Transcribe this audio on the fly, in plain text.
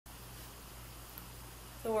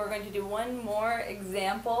So we're going to do one more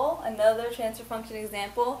example, another transfer function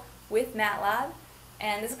example with Matlab.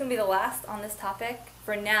 And this is going to be the last on this topic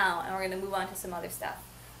for now, and we're going to move on to some other stuff.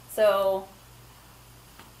 So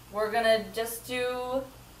we're going to just do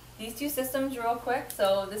these two systems real quick.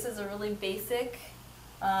 So this is a really basic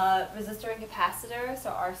resistor and capacitor,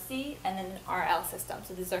 so RC, and then an RL system.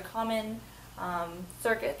 So these are common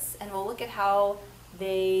circuits, and we'll look at how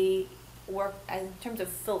they work in terms of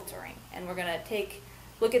filtering. And we're going to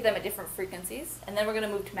look at them at different frequencies, and then we're going to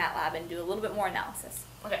move to Matlab and do a little bit more analysis.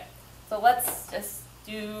 Okay, so let's just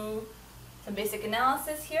do some basic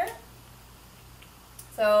analysis here.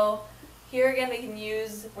 So here again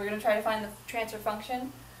we're going to try to find the transfer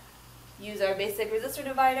function, use our basic resistor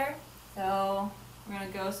divider. So we're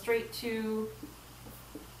going to go straight to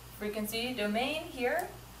frequency domain here,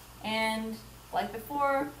 and like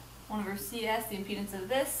before, 1 over CS, the impedance of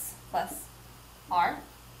this, plus R,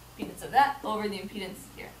 impedance of that, over the impedance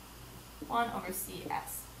here, 1 over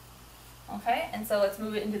CS. Okay, and so let's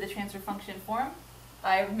move it into the transfer function form.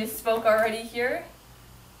 I misspoke already here.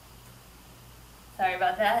 Sorry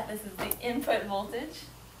about that. This is the input voltage.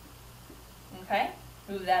 Okay,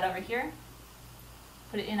 move that over here.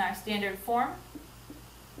 Put it in our standard form.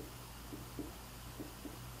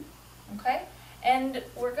 Okay, and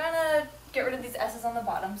we're going to get rid of these s's on the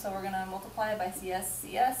bottom, so we're going to multiply it by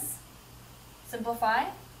CS, simplify.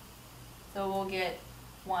 So we'll get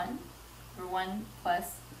 1 over 1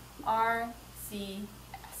 plus RCS.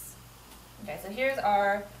 Okay, so here's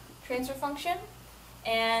our transfer function,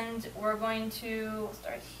 and we're going to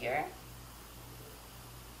start here.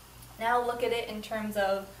 Now look at it in terms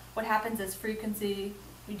of what happens as frequency.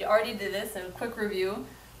 We already did this, so a quick review,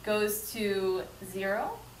 goes to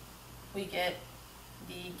 0. We get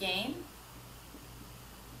the gain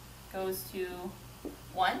goes to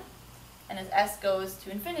 1, and as s goes to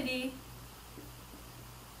infinity,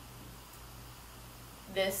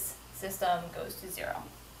 this system goes to 0.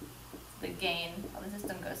 The gain of the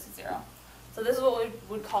system goes to 0. So this is what we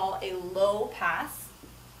would call a low pass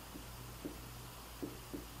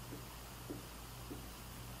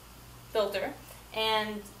filter,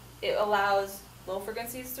 and it allows low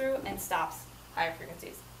frequencies through and stops higher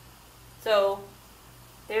frequencies. So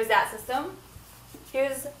there's that system.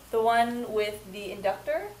 Here's the one with the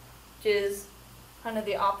inductor, which is kind of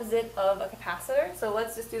the opposite of a capacitor. So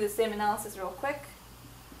let's just do the same analysis real quick.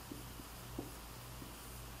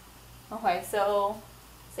 Okay, so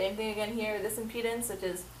same thing again here, this impedance, which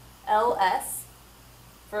is LS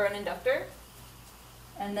for an inductor,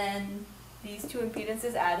 and then these two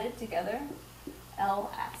impedances added together,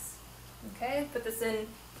 LS. Okay, put this in,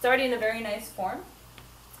 it's already in a very nice form.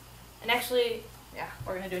 And actually, yeah,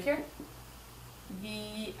 we're going to do it here.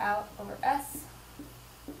 V out over S,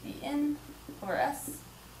 V in over S.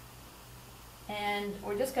 And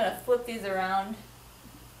we're just going to flip these around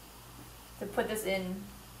to put this in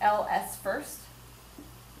LS first,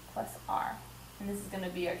 plus R. And this is going to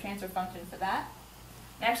be our transfer function for that.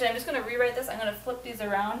 And actually, I'm just going to rewrite this. I'm going to flip these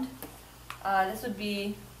around. This would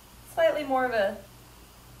be slightly more of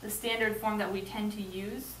the standard form that we tend to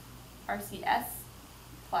use, RCS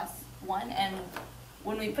plus 1. And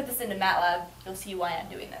when we put this into Matlab, you'll see why I'm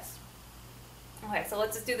doing this. Okay, so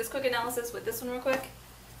let's just do this quick analysis with this one real quick.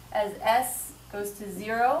 As S goes to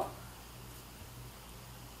 0,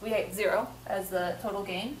 we get 0 as the total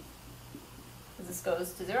gain, because this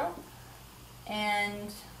goes to 0.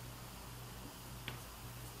 And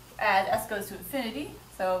as S goes to infinity,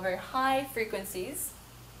 so very high frequencies,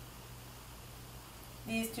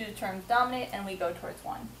 these two terms dominate and we go towards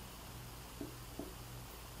 1.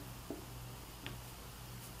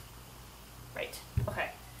 Right, okay.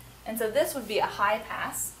 And so this would be a high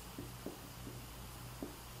pass,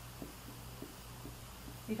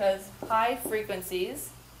 because high frequencies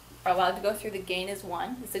are allowed to go through, the gain is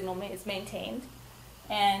 1, the signal is maintained,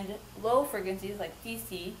 and low frequencies like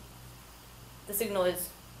DC, the signal is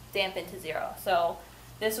dampened to 0. So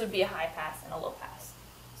this would be a high pass and a low pass.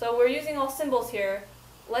 So we're using all symbols here.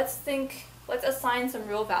 Let's assign some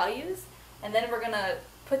real values, and then we're going to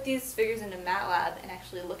put these figures into Matlab and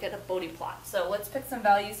actually look at a Bode plot. So let's pick some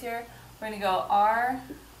values here. We're going to go R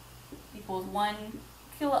equals 1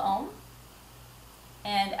 kilo ohm,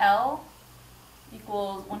 and L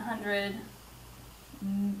equals 100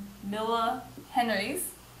 millihenries,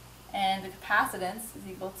 and the capacitance is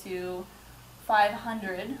equal to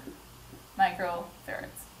 500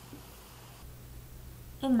 microfarads.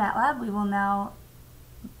 In Matlab, we will now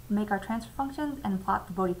make our transfer functions and plot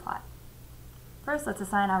the Bode plot. First, let's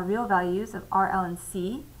assign our real values of R, L, and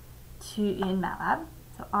C in Matlab.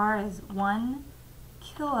 So R is 1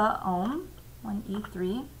 kilo ohm, 1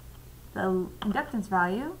 E3, the inductance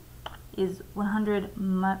value is 100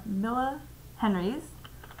 millihenries,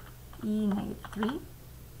 E negative 3.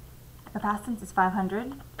 The capacitance is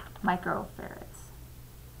 500 microfarads.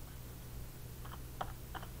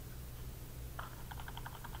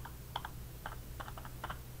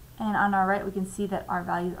 And on our right, we can see that our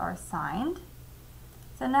values are assigned.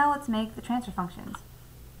 So now let's make the transfer functions.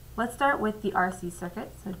 Let's start with the RC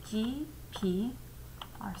circuit, so GP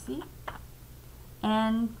RC.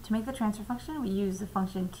 And to make the transfer function, we use the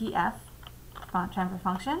function TF, transfer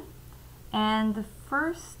function. And the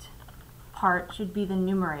first part should be the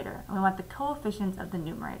numerator. And we want the coefficients of the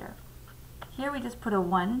numerator. Here we just put a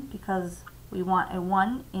 1 because we want a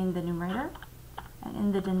 1 in the numerator. And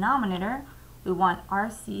in the denominator, we want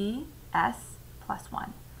RCS plus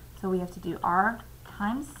 1. So we have to do R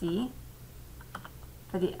times C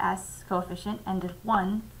for the S coefficient and just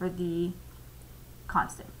 1 for the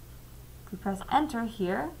constant. If we press enter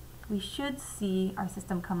here, we should see our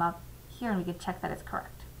system come up here and we can check that it's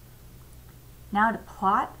correct. Now to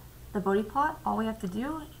plot the Bode plot, all we have to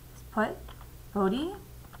do is put Bode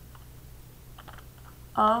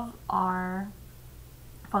of our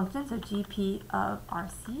function, so GP of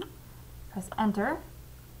RC, press enter,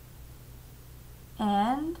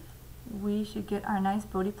 and we should get our nice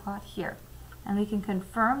Bode plot here. And we can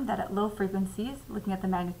confirm that at low frequencies, looking at the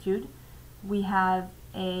magnitude, we have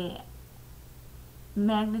a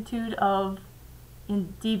magnitude of,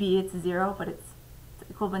 in dB it's 0, but it's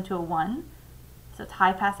equivalent to a 1. So it's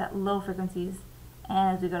high pass at low frequencies,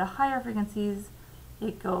 and as we go to higher frequencies,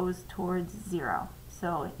 it goes towards 0.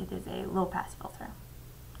 So it is a low pass filter.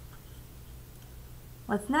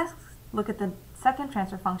 Let's next look at the second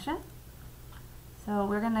transfer function. So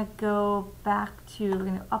we're going to go back to, we're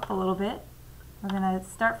going to up a little bit. We're going to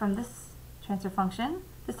start from this transfer function.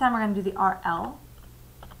 This time we're going to do the RL.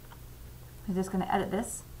 We're just going to edit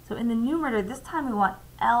this. So in the numerator, this time we want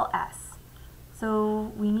LS.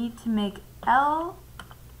 So we need to make L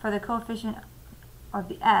for the coefficient of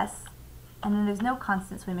the S, and then there's no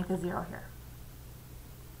constant, so we make a 0 here.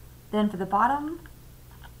 Then for the bottom,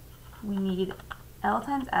 we need L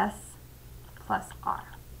times S plus R.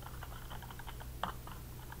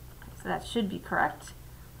 So that should be correct.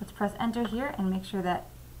 Let's press enter here and make sure that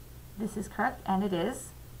this is correct, and it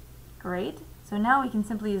is. Great. So now we can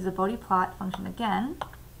simply use the Bode plot function again.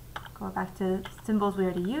 Go back to symbols we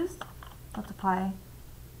already used. Multiply,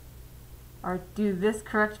 or do this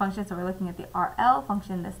correct function, so we're looking at the RL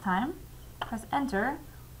function this time. Press enter.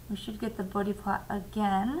 We should get the Bode plot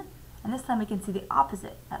again, and this time we can see the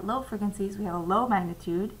opposite. At low frequencies we have a low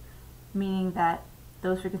magnitude, meaning that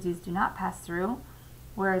those frequencies do not pass through,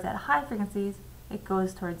 whereas at high frequencies it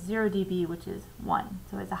goes towards 0 dB, which is 1.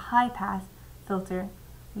 So it's a high pass filter.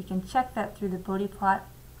 We can check that through the Bode plot.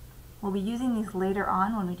 We'll be using these later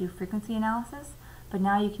on when we do frequency analysis, but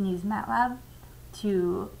now you can use Matlab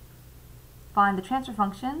to find the transfer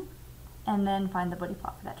function and then find the Bode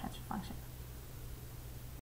plot for that transfer function.